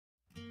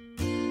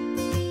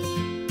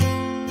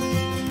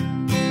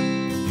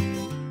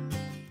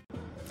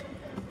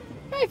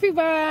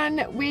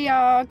everyone, we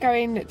are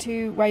going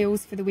to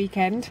Wales for the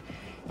weekend,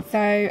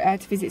 so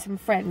to visit some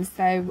friends,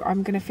 so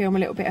I'm going to film a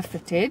little bit of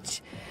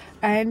footage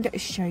and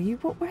show you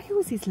what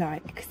Wales is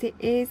like, because it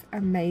is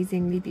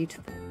amazingly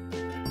beautiful.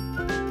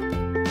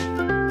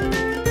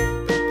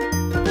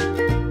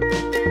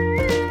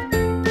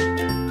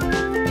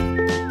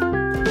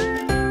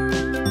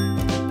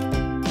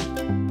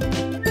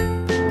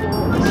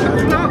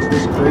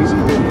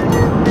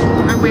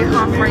 And we're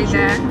halfway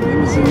there.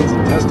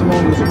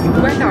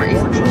 The weather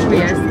is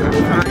glorious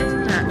outside.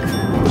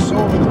 It was so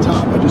over the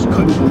top, I just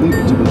couldn't believe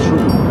it to be true.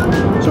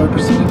 So I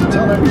proceeded to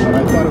tell everyone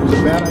I thought it was a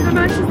bad idea. How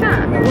nice is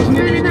that? It's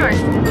really nice.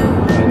 A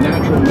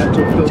natural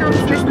mental filter.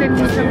 John's listening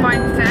to some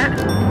Mindset.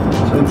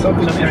 And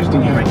something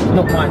interesting happened.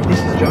 Not mine, this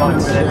is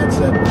John said,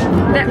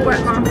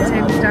 Network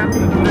marketing stuff.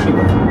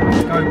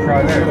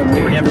 GoPro,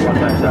 everyone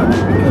knows that.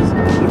 Because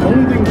if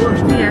only thing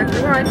worse. Yeah,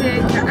 the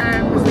riding,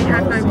 we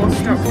had no more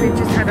stops. We've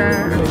just had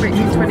a quick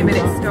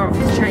 20-minute stop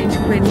to change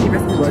Quinn, give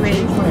us some to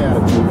eat.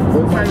 So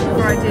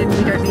riding,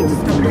 we don't need to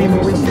stop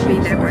anymore. We should be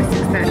there by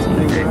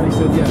 6:30. I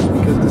said yes,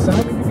 because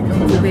deciding to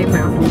become We'll be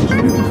well.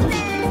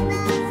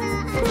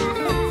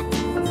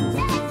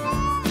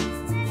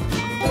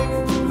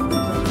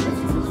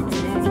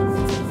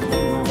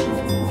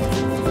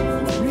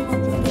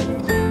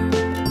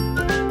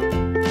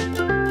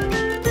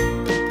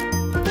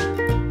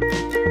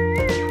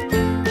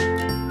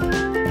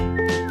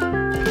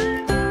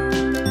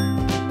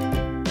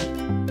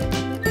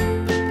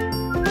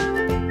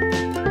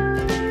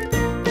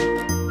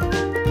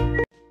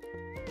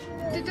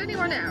 Did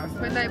anyone else,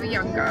 when they were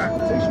younger,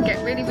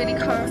 get really, really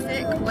car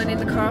sick when in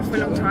the car for a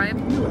long time?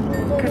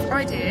 Because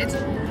I did,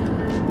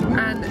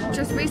 and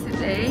just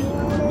recently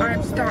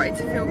I've started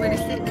to feel really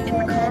sick in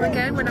the car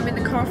again when I'm in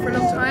the car for a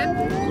long time.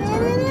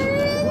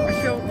 I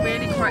feel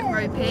really quite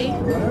ropey,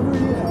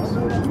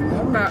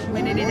 but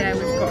we're nearly there.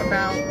 We've got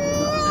about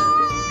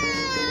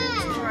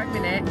 5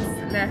 minutes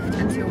left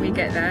until we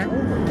get there.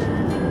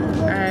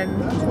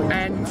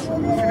 And for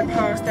the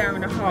past hour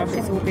and a half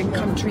it's all been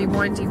country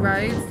windy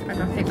roads,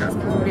 and I think that's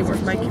probably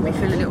what's making me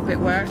feel a little bit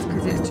worse,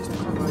 because it's just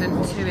constant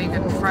toing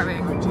and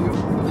froing.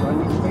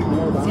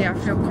 So yeah, I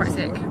feel quite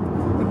sick.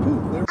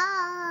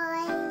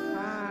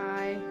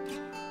 Bye.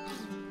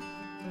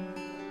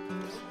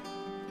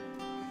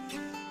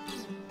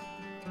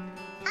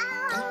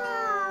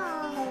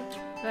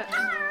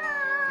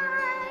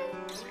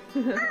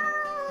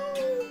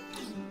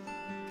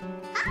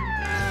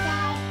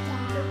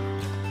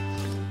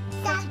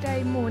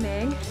 Saturday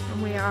morning,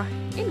 and we are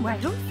in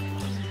Wales,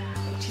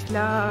 which is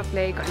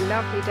lovely. Got a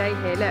lovely day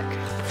here, look.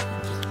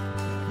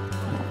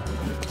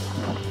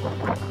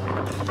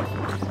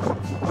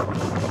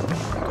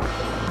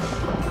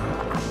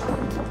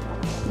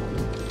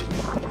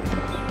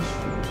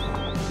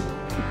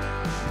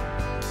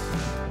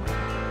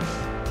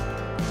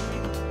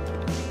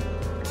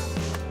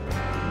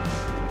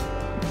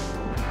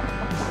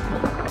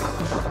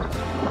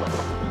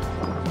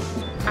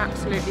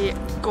 Absolutely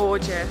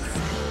gorgeous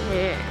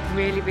here, it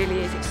really,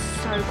 really is. It's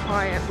so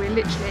quiet. We're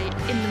literally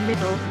in the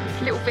middle,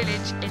 little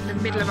village in the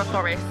middle of a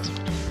forest.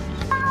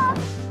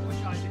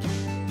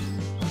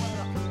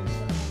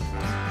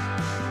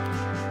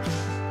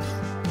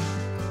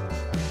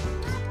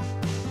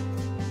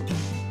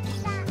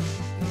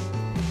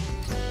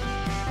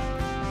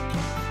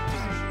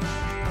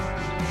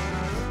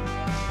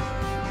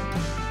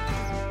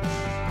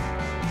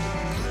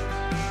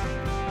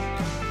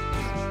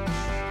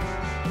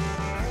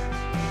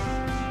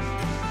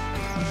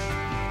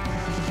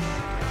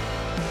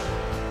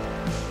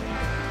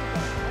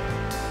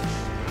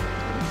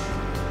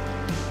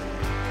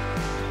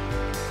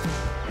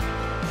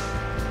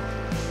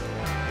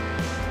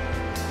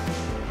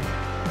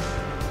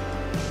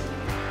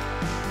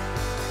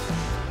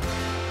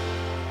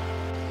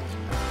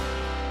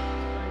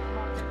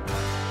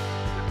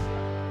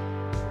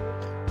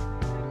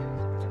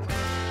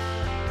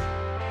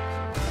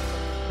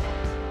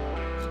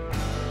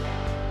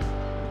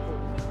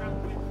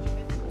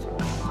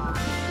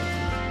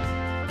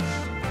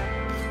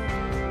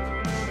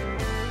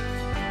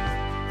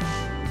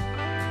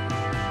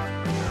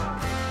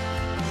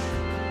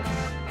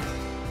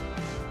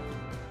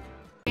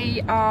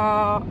 We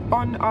are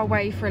on our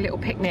way for a little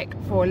picnic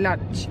for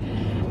lunch,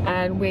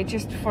 and we're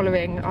just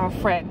following our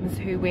friends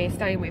who we're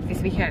staying with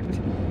this weekend.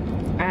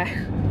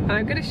 And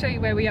I'm going to show you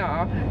where we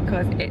are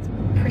because it's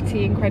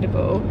pretty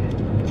incredible.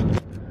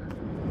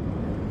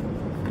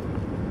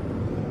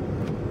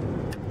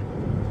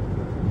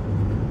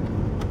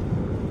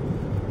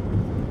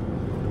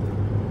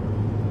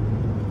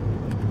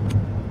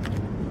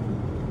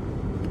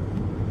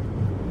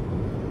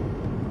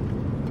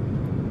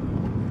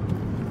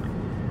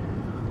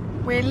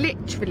 We're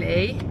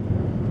literally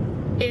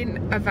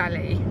in a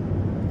valley.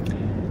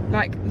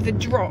 Like, the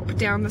drop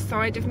down the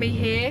side of me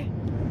here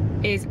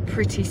is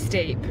pretty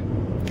steep.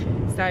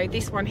 So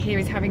this one here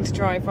is having to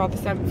drive rather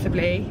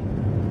sensibly,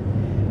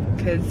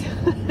 because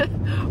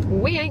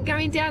we ain't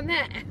going down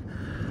there.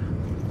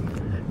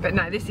 But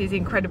no, this is an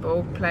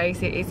incredible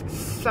place. It is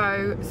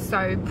so,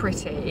 so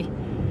pretty.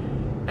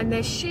 And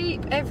there's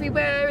sheep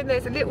everywhere, and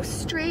there's a little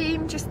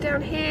stream just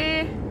down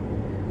here,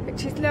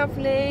 which is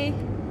lovely.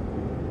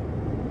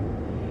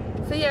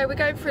 So yeah, we're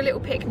going for a little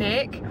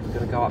picnic. We're going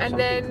to go up and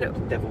something then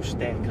called the Devil's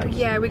Staircase.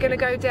 Yeah, we're going to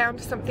go down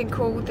to something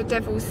called the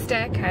Devil's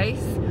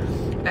Staircase,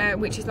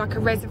 which is like a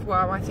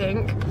reservoir, I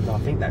think. No, I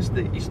think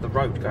it's the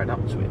road going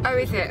up to it. Oh,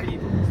 is it?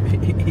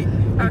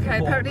 Okay,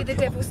 apparently the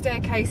Devil's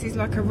Staircase is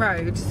like a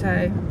road,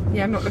 so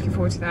yeah, I'm not looking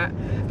forward to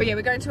that. But yeah,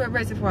 we're going to a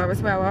reservoir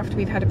as well after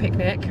we've had a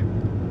picnic.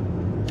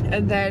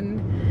 And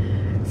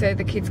then, so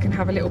the kids can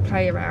have a little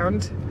play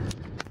around.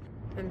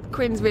 And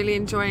Quinn's really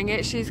enjoying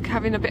it. She's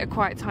having a bit of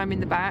quiet time in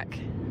the back.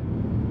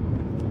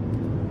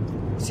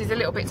 She's a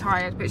little bit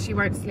tired, but she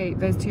won't sleep.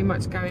 There's too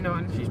much going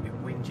on. She's been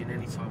whinging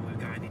any time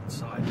we're going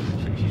inside.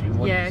 She's been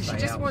wanting to she stay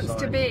just outside. wants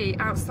to be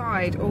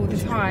outside all the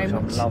time.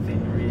 Which I'm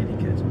loving,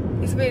 really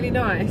good. It's really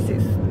nice.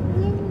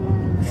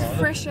 It's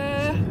fresh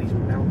air, These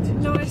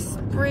mountains. nice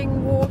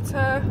spring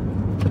water.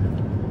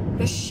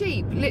 The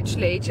sheep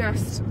literally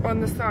just on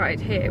the side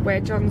here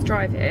where John's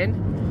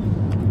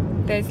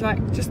driving. There's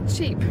like just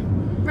sheep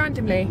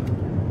randomly.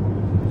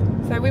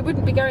 So we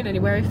wouldn't be going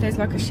anywhere if there's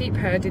like a sheep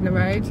herd in the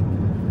road.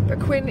 But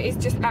Quinn is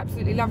just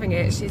absolutely loving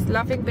it. She's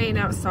loving being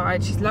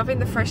outside. She's loving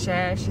the fresh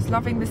air. She's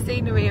loving the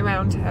scenery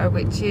around her,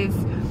 which is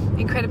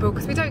incredible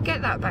because we don't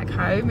get that back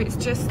home. It's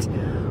just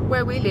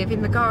where we live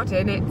in the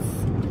garden.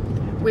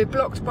 We're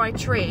blocked by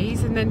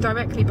trees, and then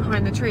directly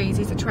behind the trees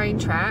is a train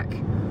track.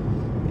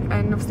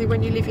 And obviously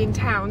when you live in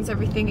towns,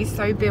 everything is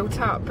so built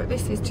up. But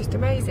this is just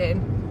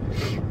amazing.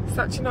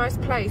 Such a nice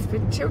place for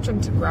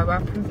children to grow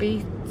up and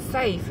be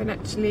safe and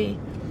actually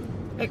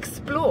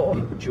explore.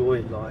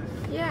 Enjoy life.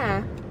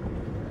 Yeah.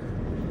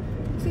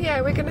 So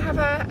yeah, we're going to have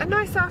a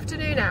nice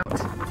afternoon out.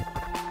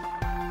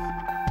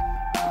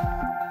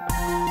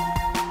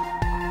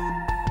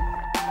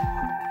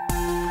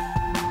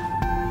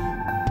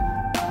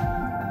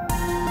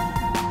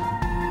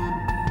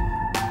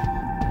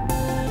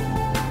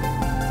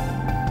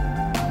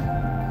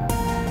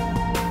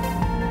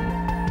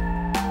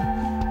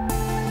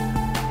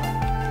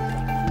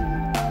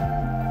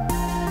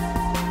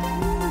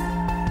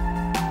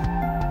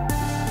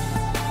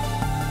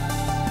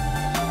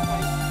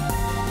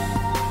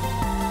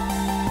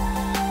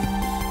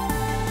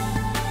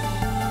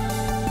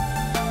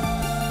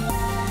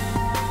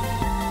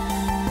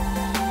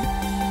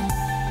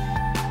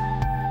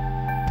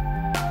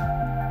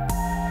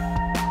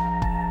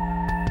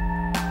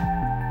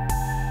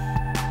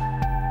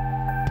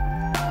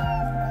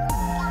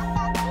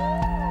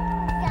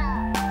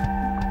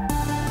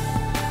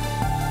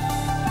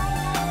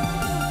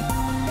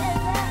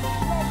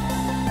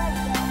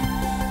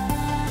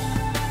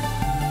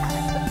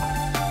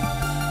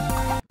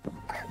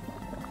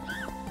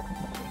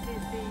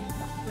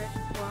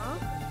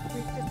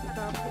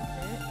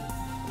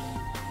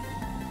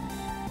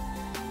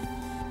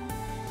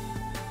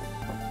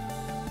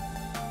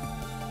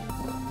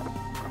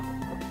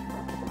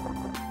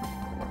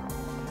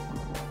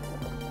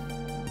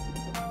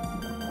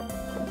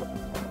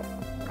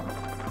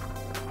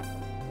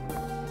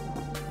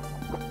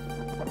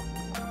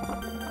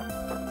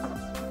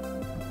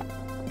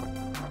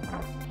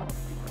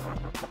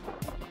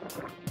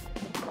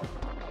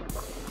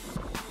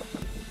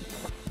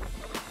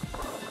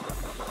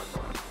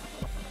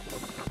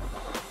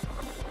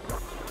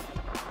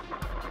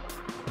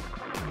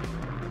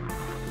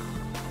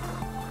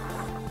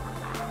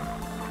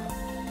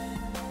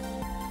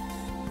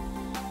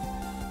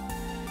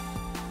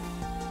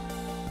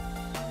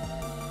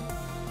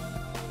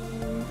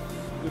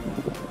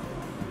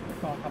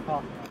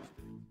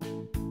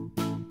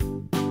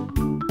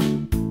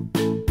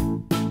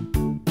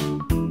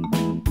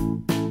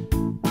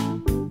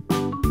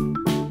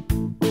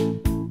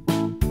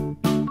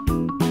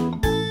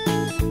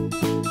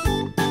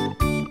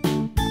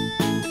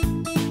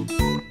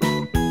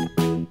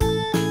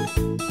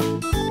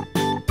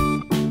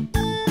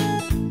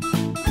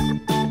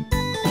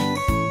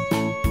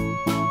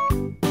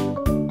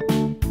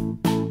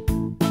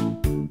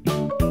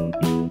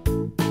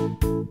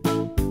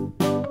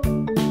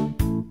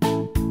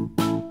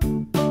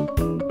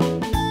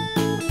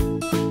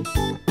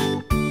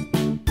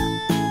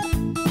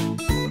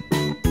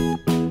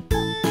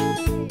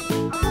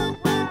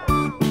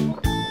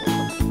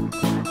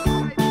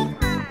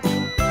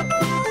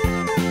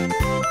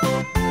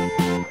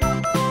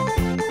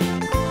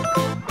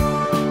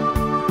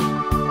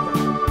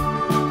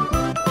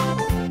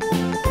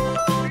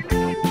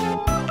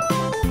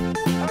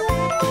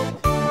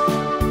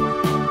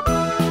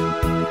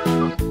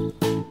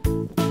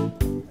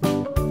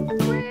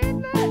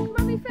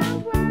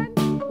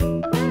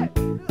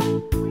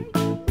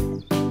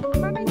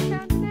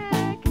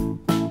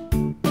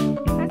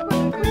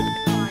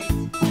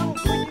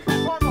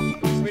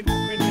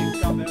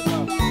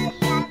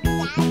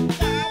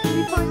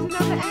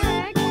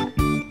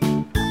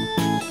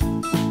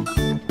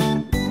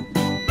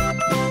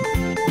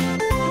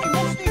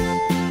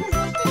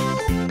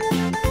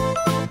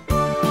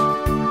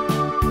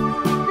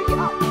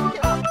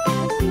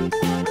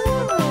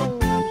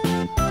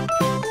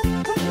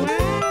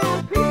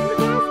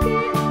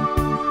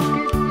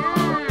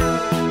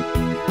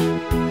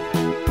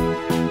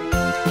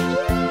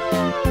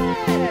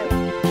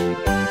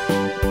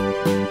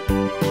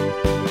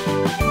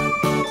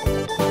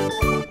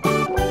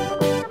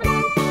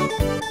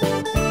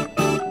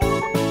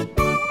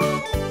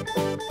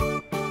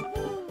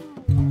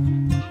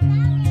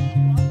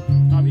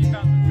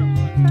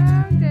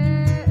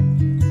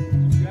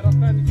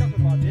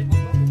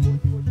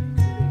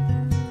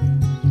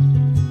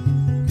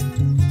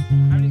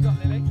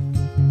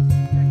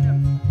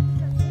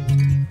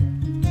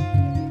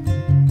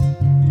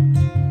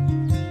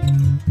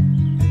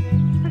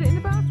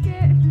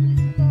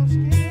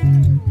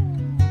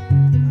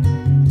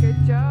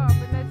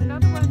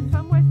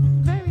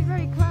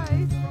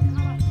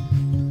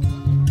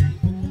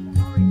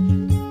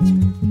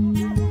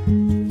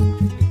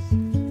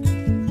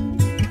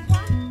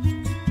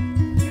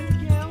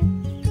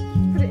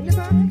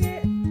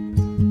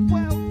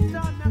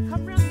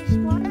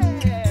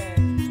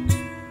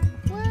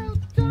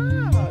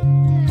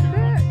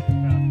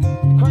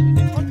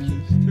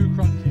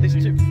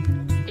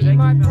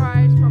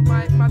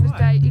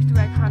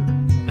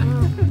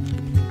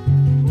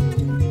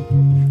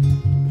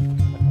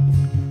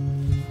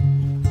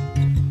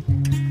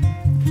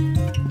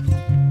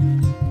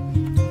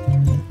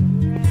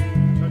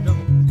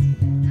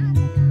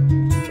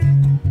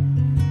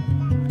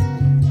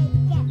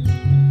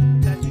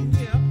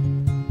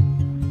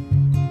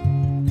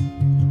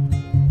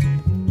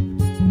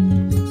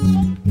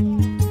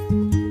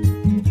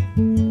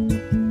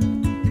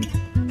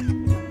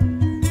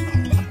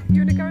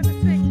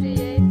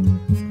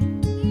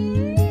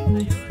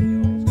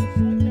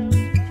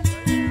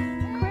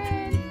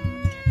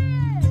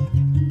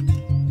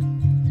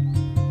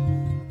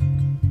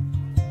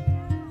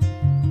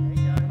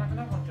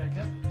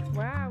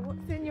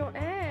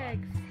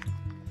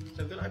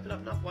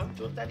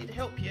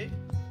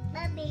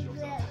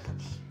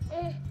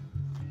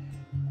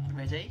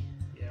 Daddy?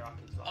 Yeah, I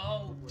can start.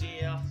 Oh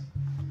dear.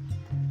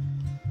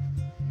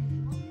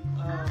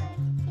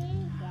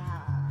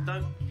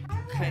 Don't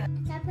click.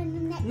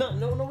 No,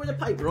 not with the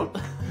paper on.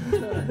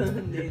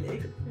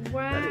 Nearly.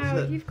 Wow, Daddy,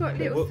 look. you've got Look,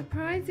 little look.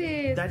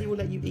 surprises. Daddy will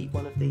let you eat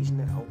one of these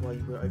now while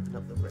you will open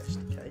up the rest,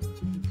 okay?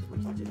 We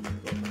can do that.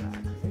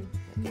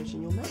 That goes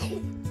in your mouth.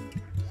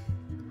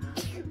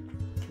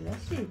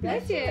 Bless you.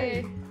 Bless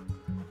you.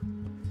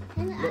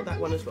 Not that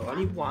one as well,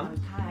 only one.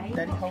 Okay.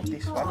 Daddy, hold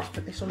this one. Let's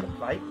put this on the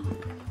plate.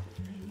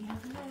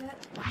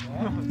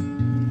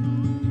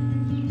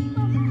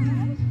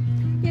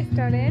 Yes,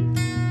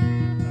 darling.